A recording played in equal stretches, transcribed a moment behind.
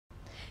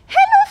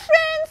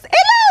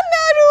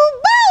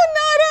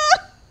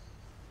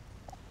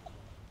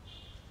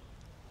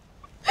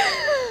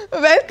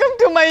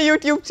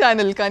YouTube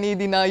channel, kani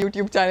idi na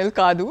YouTube channel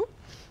kaadu.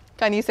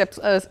 Kani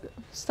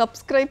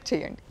subscribe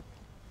cheyandi.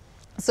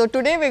 So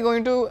today we're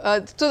going to,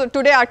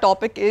 today our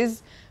topic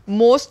is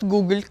most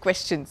Googled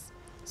questions.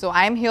 So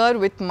I am here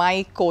with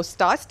my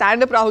co-star,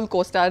 stand-up Rahul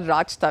co-star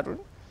Raj Tarun,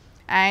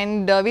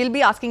 and we'll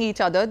be asking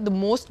each other the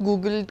most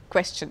Googled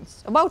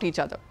questions about each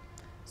other.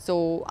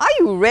 So are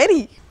you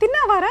ready?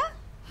 Tinnavara?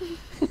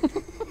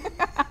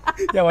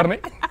 Yeah, Varne.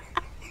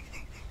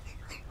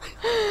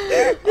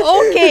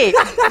 Okay,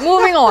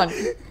 moving on.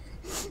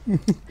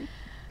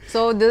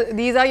 So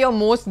these are your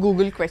most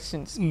Googled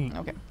questions.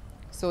 Okay,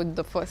 so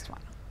the first one.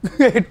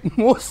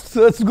 Most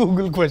searched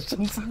Google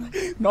questions,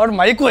 not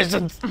my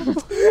questions.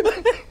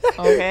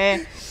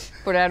 Okay,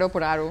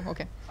 Puraro.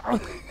 Okay.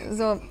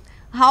 So,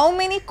 how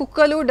many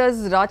kukkalu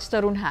does Raj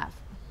Tarun have?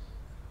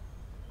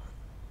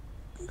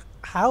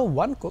 Have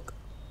one cook.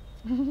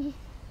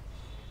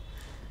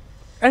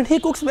 And he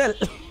cooks well.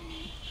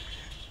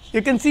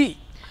 You can see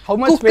how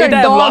much weight I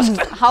have lost.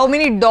 How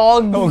many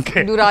dogs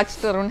do Raj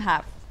Tarun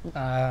have?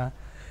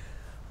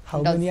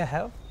 How many I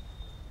have?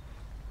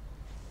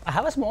 I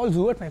have a small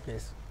zoo at my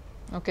place.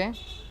 Okay.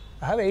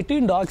 I have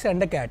 18 dogs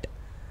and a cat.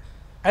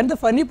 And the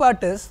funny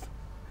part is,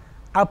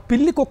 a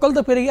pilli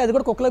kokkalto perigi adi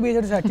kuda kokkala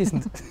beesadu start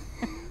chesindi.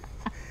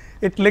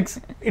 It licks,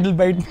 it'll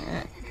bite.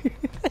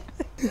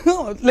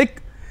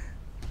 Like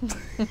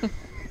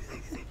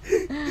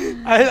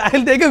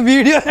I'll take a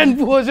video and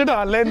post it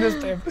online this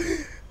time.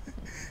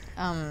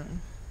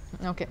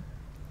 Okay.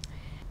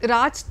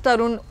 Raj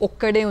Tarun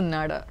okkade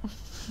unnada.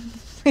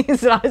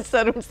 Is Raj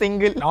Tarun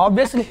single?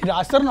 Obviously,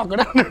 Raj Tarun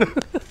okkade unnadu.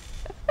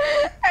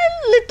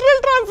 Literal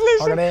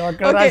translation.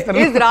 Okay.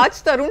 Is Raj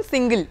Tarun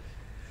single?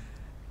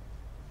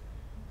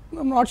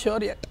 I'm not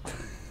sure yet.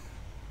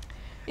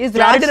 Is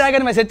Raj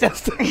message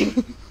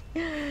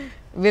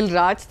Will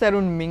Raj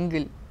Tarun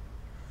mingle?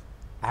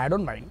 I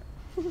don't mind.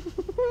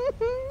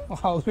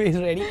 Always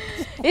ready.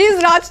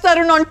 Is Raj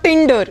Tarun on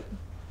Tinder?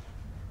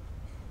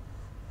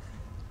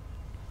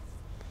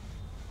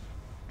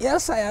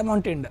 Yes, I am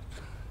on Tinder.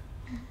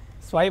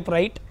 Swipe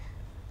right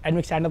and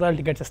make stand-up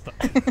tickets.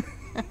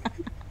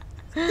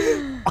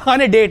 On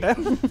a date. Huh?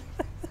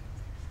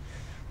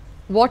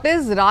 What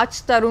is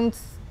Raj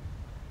Tarun's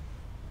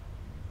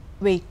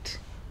weight?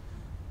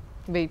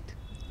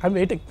 I'm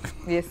waiting.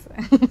 Yes.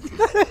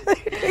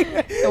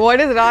 What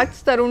is Raj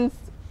Tarun's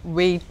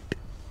weight?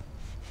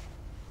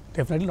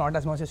 Definitely not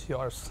as much as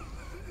yours.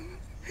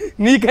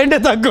 Neekante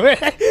takkuve.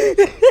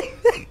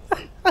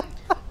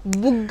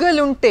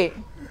 Buggalunte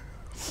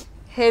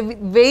heavy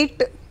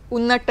weight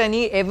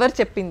unnatani ever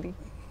cheppindi?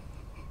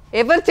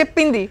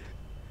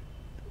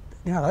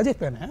 నేను అలా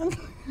చెప్పానా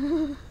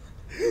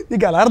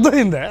నీకు ఎలా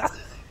అర్థమైందా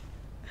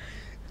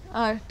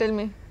Tell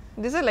me.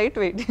 This is a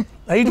lightweight.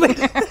 Lightweight.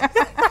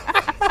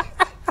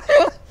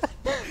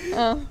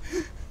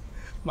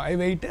 My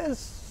weight is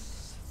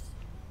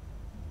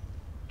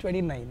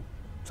 29.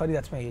 Sorry,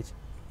 that's my age.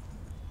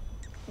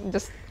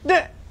 Just the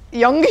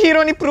young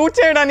hero ni prove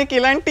cheyadaniki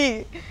ilanti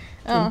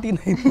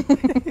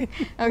 29.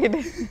 Okay.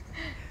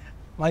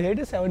 My height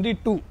is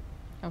 72.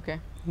 Okay.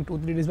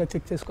 2-3 days back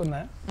check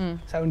చేసుకున్నా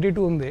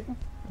 72 ఉంది.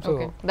 So,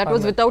 okay. That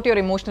was without your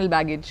emotional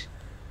baggage.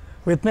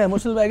 With my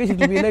emotional baggage, it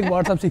will be like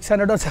what, some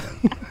 600 or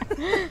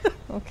 700.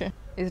 Okay.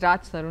 Is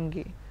Raj Tarun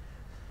gay?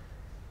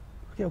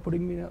 Okay, you're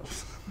putting me now.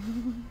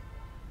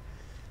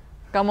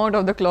 Come out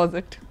of the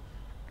closet.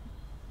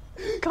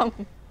 Come.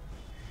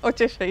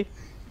 Ocheshai.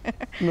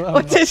 No, I'm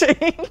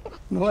Ocheshai.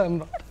 No, I'm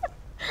not.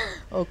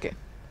 Okay.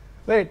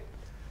 Wait.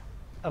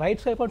 Right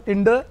swipe on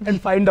Tinder and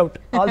find out.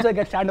 Also, I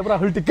get stand-up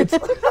Rahul tickets.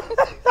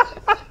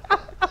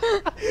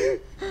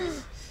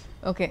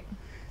 Okay.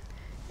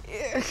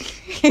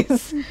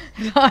 Is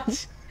Raj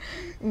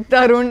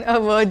Tarun a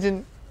virgin?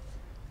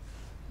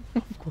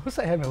 Of course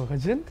I am a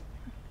virgin.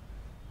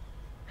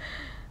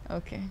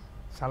 Okay.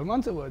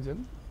 Salman's a virgin.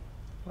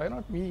 Why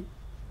not me?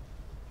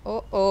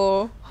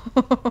 Oh.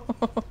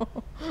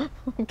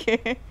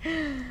 Okay.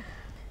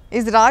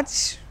 Is Raj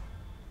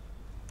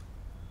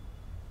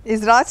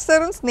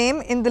Tarun's name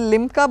in the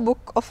Limca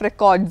Book of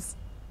Records?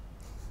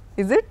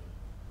 Is it?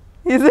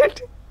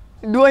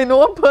 Do I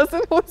know a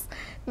person whose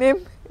name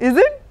is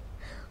it?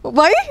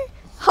 Why?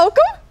 How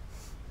come?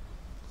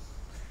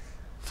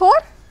 For?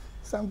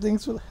 Some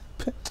things will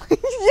happen.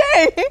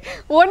 Yay!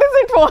 What is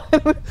it for?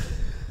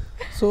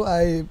 So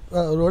I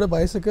rode a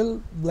bicycle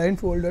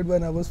blindfolded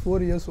when I was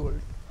 4 years old,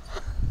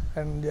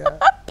 and yeah,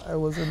 I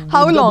was in.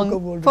 How long?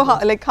 For how?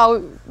 Like how?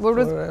 What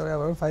was?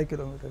 Around 5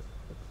 kilometers.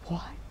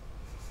 What?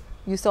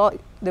 You saw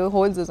there were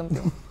holes or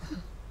something.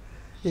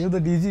 You know,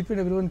 the DGP and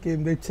everyone came.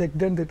 They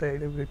checked and they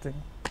tried everything.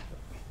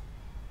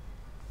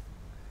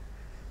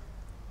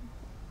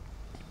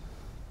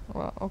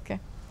 Wow, okay.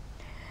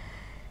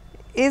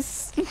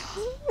 Is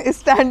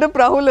stand-up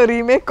Rahul a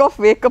remake of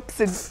Wake Up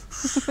Sid?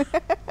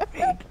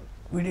 Wait,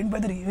 we didn't buy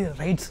the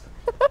rights.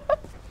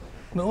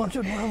 No one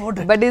should know about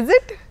it. But is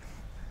it?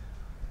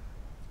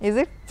 Is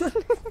it?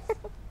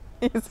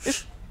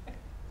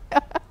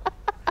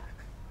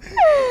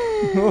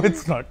 No,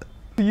 it's not.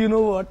 You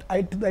know what?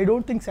 I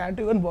don't think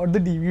Santa even bought the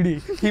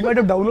DVD. He might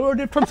have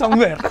downloaded it from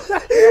somewhere.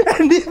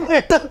 And he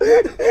might have.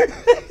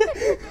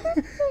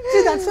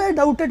 See, that's why I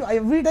doubted.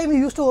 Every time he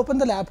used to open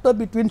the laptop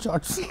between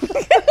shots.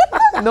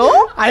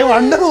 No? I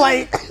wonder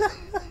why.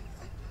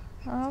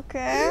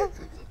 Okay.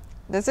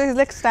 This is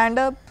like stand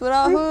up,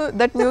 Rahul.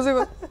 That music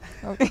was.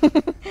 Okay.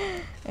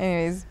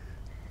 Anyways.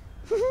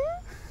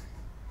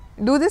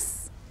 Do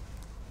this.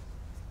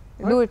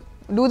 What? Do it.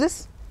 Do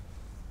this.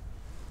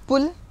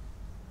 Pull.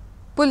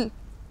 Pull.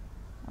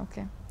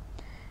 Okay.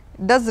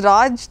 Does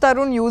Raj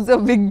Tarun use a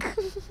wig?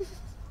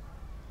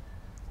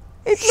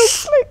 It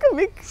looks like a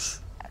wig.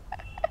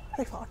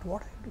 I thought,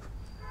 what I do?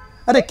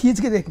 अरे खींच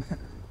के देखना.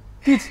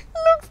 खींच.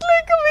 Looks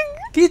like a wig.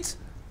 खींच.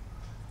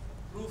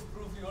 Proof,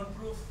 you want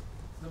proof?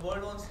 The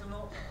world wants to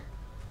know.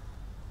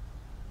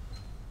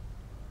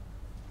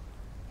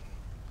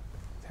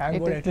 Thank It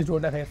God, is. at least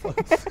don't have hair fall.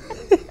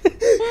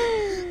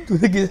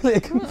 तूने किसे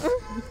like?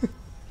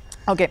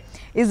 Okay.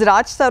 Is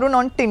Raj Tarun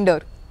on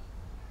Tinder?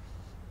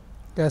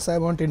 Yes,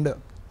 I'm on Tinder.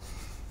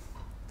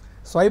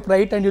 Swipe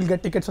right and you'll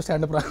get tickets for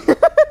stand-up round.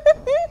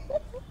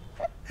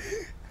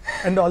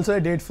 And also a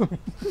date for me.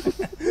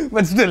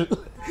 But still,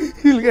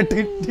 you'll get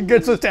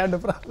tickets for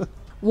stand-up round.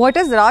 What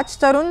is Raj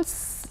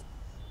Tarun's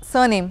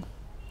surname?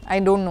 I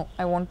don't know.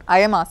 I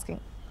am asking.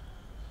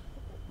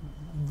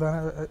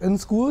 In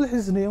school,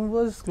 his name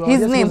was His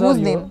Claudius name, whose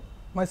Rosario. name?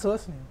 My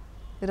first name.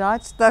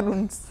 Raj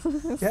Tarun's.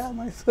 Yeah,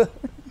 my first.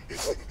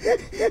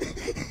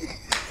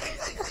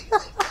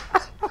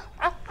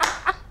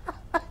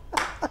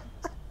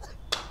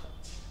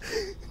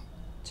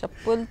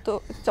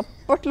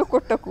 చప్పట్లు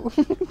కొట్టకు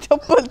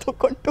చప్పలతో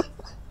కొట్టు.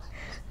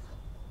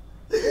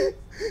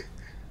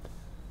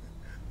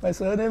 My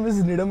surname is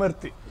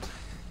Nidamarti.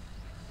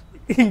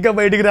 ఇంకా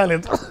బయటికి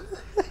రాలేదు.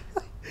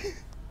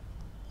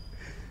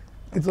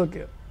 It's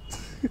okay.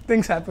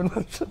 Things happen.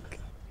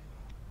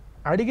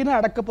 అడిగినా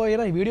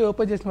అడగకపోయినా ఈ video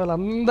open చేసిన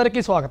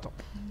వాళ్ళందరికీ స్వాగతం.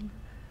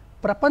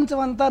 ప్రపంచం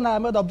అంతా నా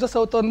మీద అబ్జెస్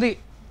అవుతుంది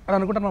అని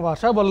అనుకుంటున్న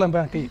వర్ష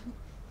బొల్లమ్మకి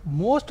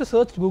మోస్ట్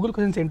సర్చ్ గూగుల్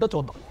క్వశ్చన్స్ ఏంటో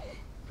చూద్దాం.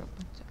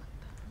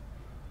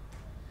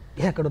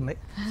 ఎక్కడ ఉన్నాయి?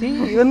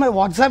 Even my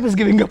WhatsApp is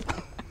giving up.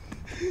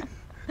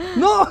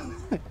 No.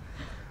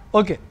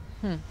 Okay.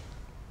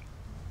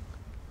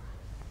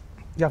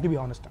 You have to be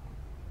honest.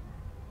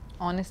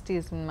 Honesty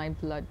is in my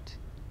blood.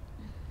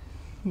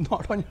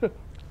 Not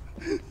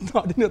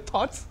in your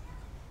thoughts.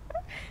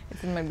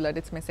 It's in my blood.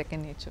 It's my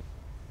second nature.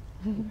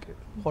 Okay.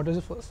 What is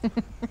it first?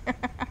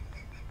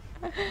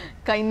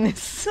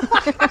 Kindness.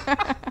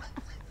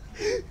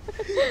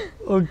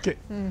 Okay.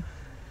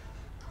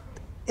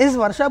 Is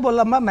Varsha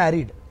Bollamma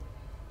married?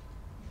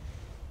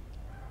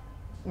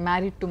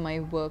 Married to my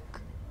work.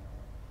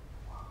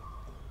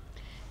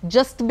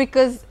 Just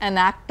because an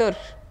actor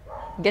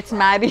gets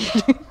married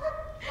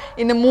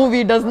in a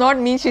movie does not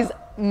mean she's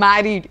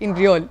married in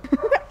real.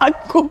 A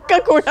కుక్క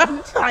కూడా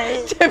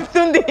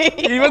చెప్తుంది.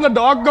 Even the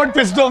dog got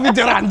pissed off with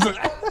your answer.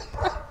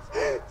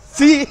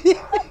 See?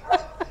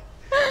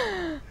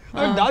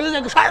 The dog is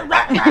like,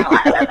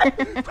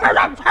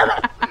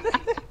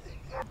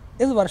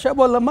 is Varsha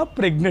Bollamma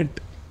pregnant?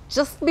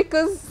 Just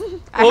because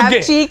I have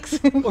cheeks.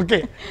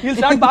 Okay. You'll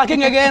start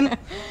barking again.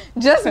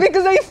 Just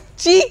because I have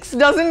cheeks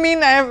doesn't mean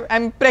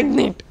I'm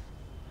pregnant.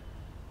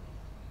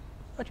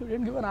 But you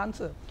didn't give an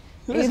answer.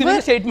 You just giving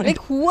a statement.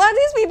 Like, who are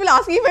these people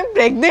asking if I'm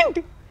pregnant?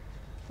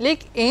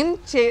 Like,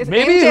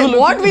 Maybe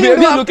what will you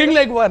maybe do? looking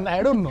like one.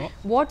 I don't know.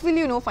 What will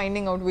you know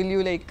finding out? Will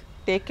you like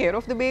take care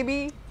of the baby?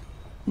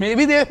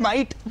 Maybe they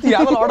might. You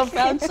have a lot of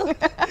fans.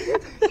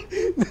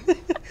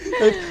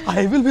 Like,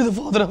 I will be the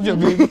father of your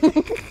baby.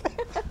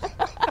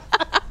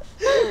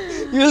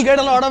 You will get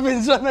a lot of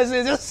Insta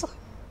messages.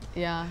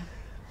 Yeah,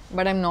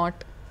 but I'm not.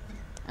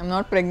 I'm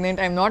not pregnant.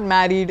 I'm not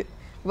married.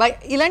 Why?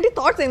 ఇలాంటి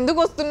thoughts ఎందుకు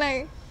వస్తున్నాయి?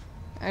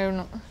 I don't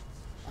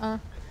know.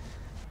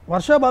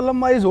 Varsha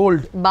Bollamma is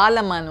old.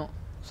 Bollamma, no.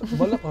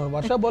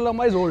 Varsha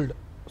Bollamma is old.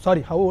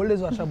 Sorry, how old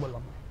is Varsha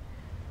Bollamma?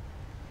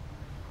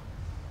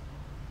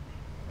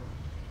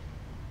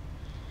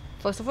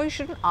 First of all, you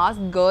shouldn't ask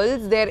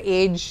girls their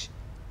age.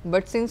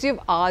 But since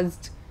you've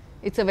asked,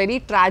 it's a very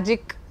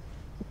tragic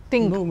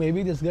thing. No,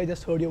 maybe this guy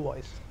just heard your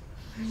voice.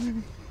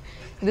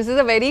 This is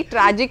a very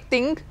tragic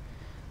thing.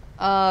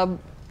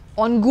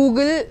 On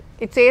Google,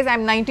 it says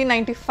I'm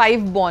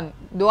 1995 born,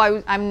 though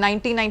I'm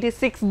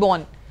 1996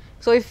 born.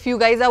 So if you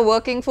guys are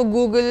working for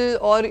Google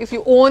or if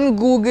you own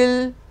Google,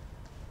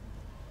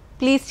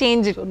 please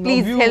change it. So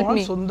Please now you help want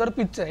me. Sundar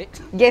Pichai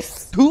Yes.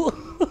 to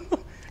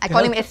I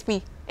call him SP.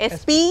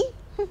 SP?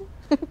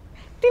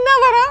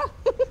 Tinavara.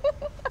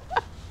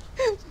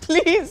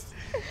 Please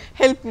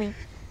help me.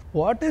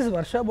 What is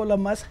Varsha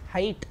Bollamma's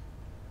height?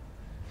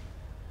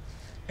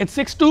 It's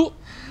 6'2".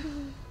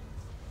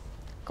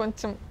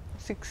 Koncham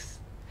 6.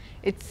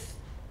 It's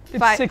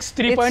It's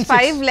 6'3.6". It's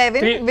 5'11".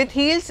 Three- With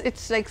heels,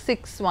 it's like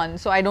 6'1".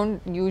 So I don't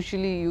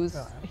usually use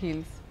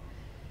heels.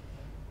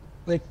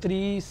 Like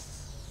 3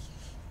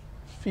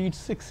 feet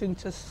 6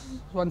 inches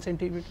 1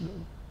 centimeter.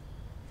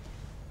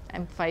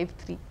 I'm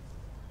 5'3".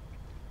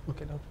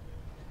 Okay, now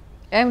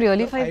I'm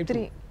really You're 5'2".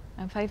 5'3".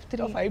 I'm 5'3".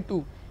 you're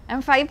 5'2".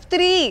 I'm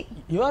 5'3".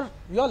 You're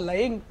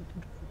lying.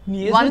 నీ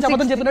age 160. గురించి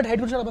అబద్ధం చెప్తున్నట్టు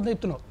height గురించి అబద్ధం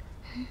చెప్తున్నావు.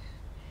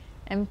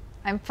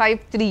 I'm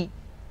 5'3".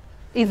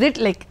 Is it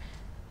like,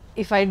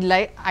 if I'd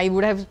lie, I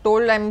would have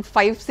told I'm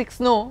 5'6".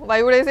 No, why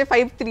would I say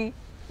 5'3"?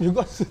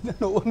 Because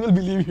no one will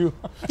believe you.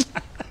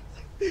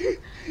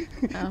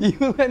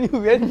 Even when you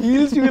wear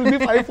heels, you will be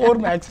 5'4"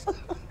 max.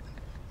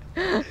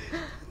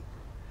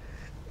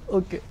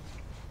 Okay.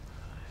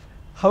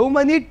 How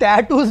many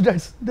tattoos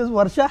does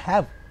Varsha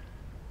have?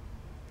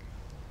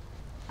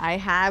 I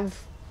have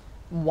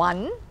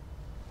 1.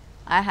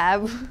 I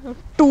have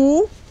 2.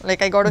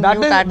 Like, I got a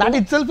new tattoo. That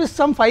itself is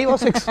some 5 or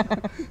 6.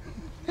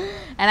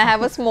 And I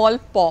have a small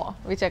paw,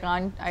 which I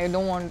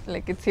don't want,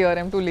 like, it's here.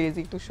 I'm too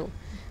lazy to show.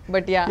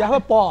 But yeah. You have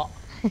a paw.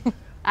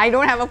 I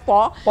don't have a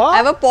paw. Paw? I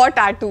have a paw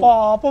tattoo.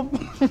 Paw.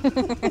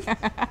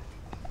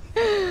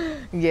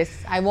 Yes,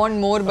 I want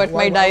more, but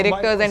my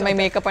directors and my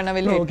makeup artist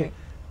will hate me.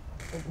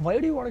 Why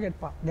do you want to get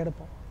a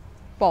paw?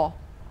 Paw.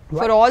 Why?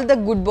 For all the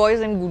good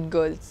boys and good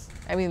girls.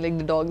 I mean, like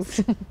the dogs.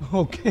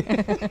 Okay.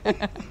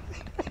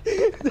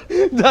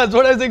 That's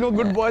what I think of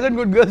good boys and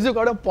good girls. You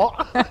got a paw.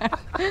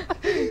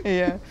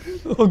 Yeah.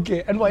 Okay.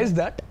 And why is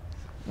that?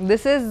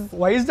 This is.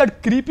 Why is that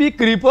creepy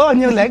creeper on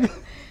your leg?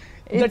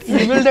 That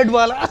evil dead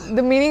wala.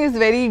 The meaning is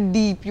very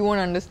deep. You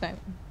won't understand.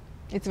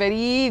 It's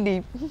very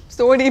deep.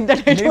 So deep that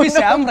I don't Maybe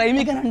know. Sam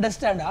Raimi can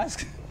understand.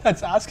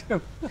 Ask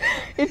him.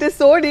 It is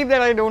so deep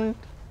that I don't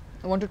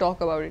want to talk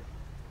about it.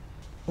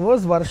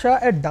 Was Varsha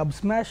a dub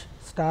smash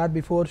star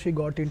before she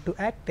got into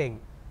acting?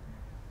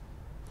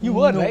 You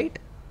were, No. right?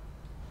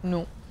 No.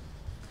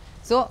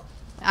 So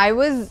I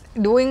was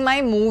doing my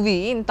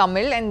movie in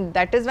Tamil, and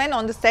that is when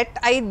on the set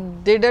I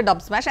did a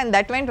dub smash, and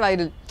that went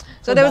viral.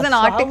 So there was an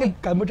that's article.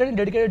 How committed and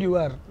dedicated you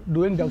are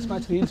doing dub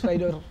smash reels while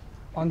you're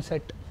on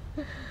set.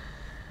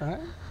 Huh?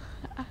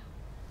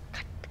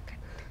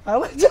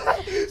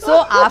 So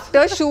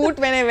after shoot,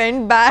 when I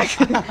went back,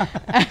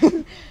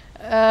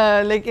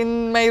 like in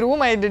my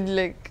room, I did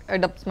like a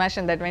dub smash,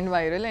 and that went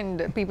viral. And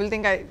people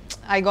think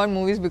I got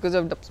movies because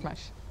of dub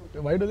smash,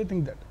 Why do they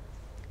think that?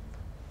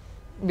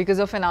 because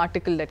of an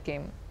article that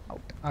came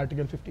out.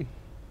 Article 50.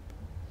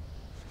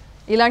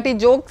 ఇలాంటి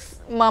jokes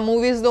మా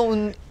మూవీస్లో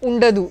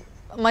ఉండదు,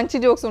 మంచి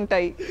jokes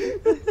ఉంటాయి.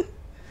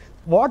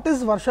 What is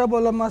Varsha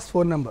Bollamma's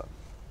phone number?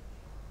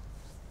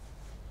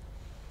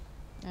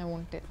 I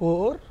won't tell.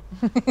 4.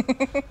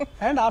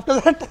 And after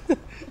that,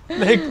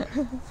 like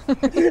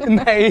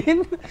 9,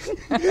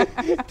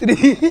 3,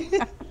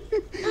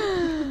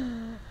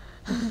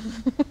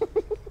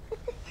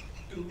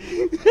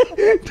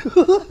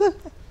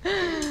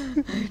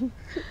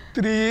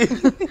 3.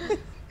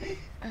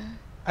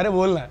 अरे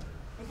बोलना.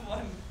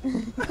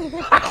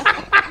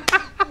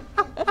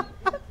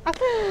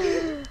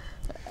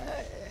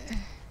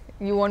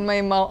 You want my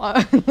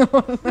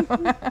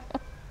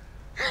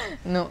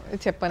No,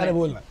 చెప్పను. अरे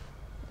बोलना.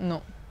 No.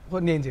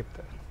 నేను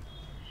చెప్తా.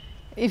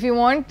 If you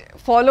want,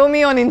 follow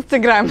me on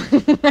Instagram.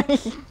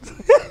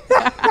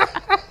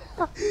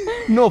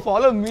 No,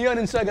 follow me on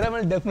Instagram.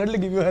 I'll definitely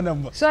give you a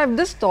number. So I've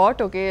just thought,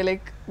 okay,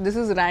 like this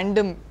is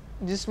random,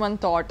 just one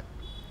thought.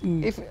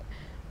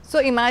 So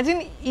imagine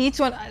each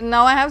one.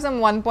 Now I have some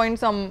 1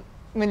 some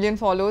million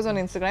followers on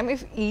Instagram.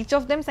 If each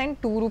of them send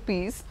 2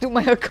 rupees to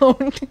my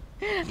account,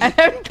 I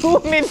have 2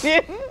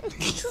 million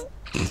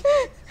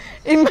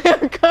in my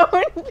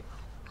account.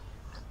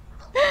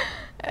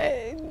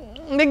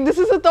 Like, this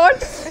is a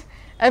thought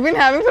I've been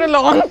having for a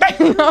long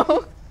time now.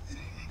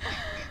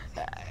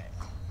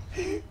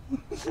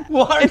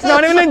 What? It's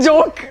not even a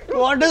joke.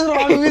 What is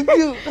wrong with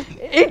you?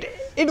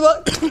 It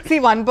works.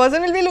 See, one person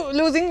will be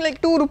losing like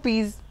 2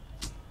 rupees.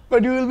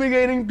 But you will be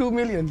gaining 2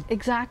 million.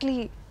 Exactly.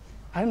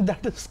 And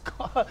that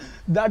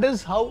is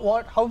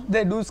how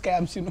they do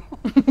scams, you know.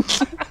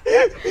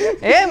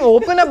 Hey, I'm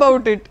open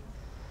about it.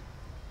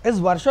 Is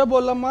Varsha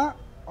Bollamma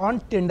on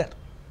Tinder?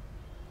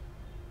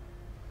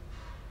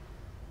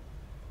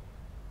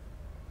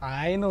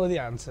 I know the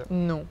answer.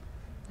 No.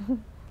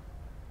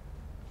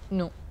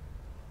 No.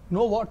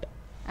 No what?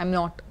 I'm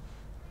not.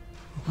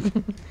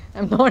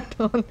 I'm not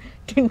on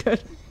Tinder.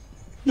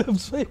 Love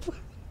swipe.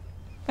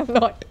 I'm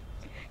not.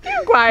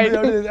 Keep quiet.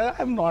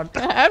 I'm not.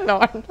 I'm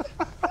not.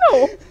 No.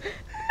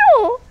 No.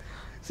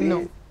 See, No.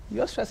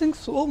 you're stressing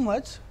so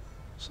much,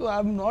 so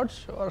I'm not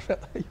sure.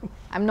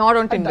 I'm not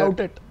on I Tinder. doubt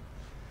it.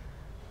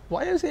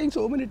 Why are you saying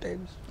so many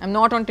times? I'm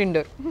not on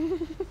Tinder.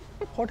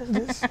 What is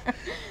this?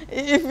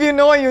 If you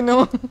know, you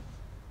know.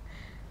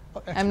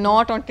 Actually, I'm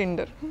not on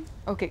Tinder.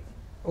 Okay.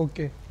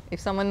 Okay. If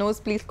someone knows,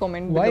 please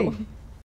comment Why? below.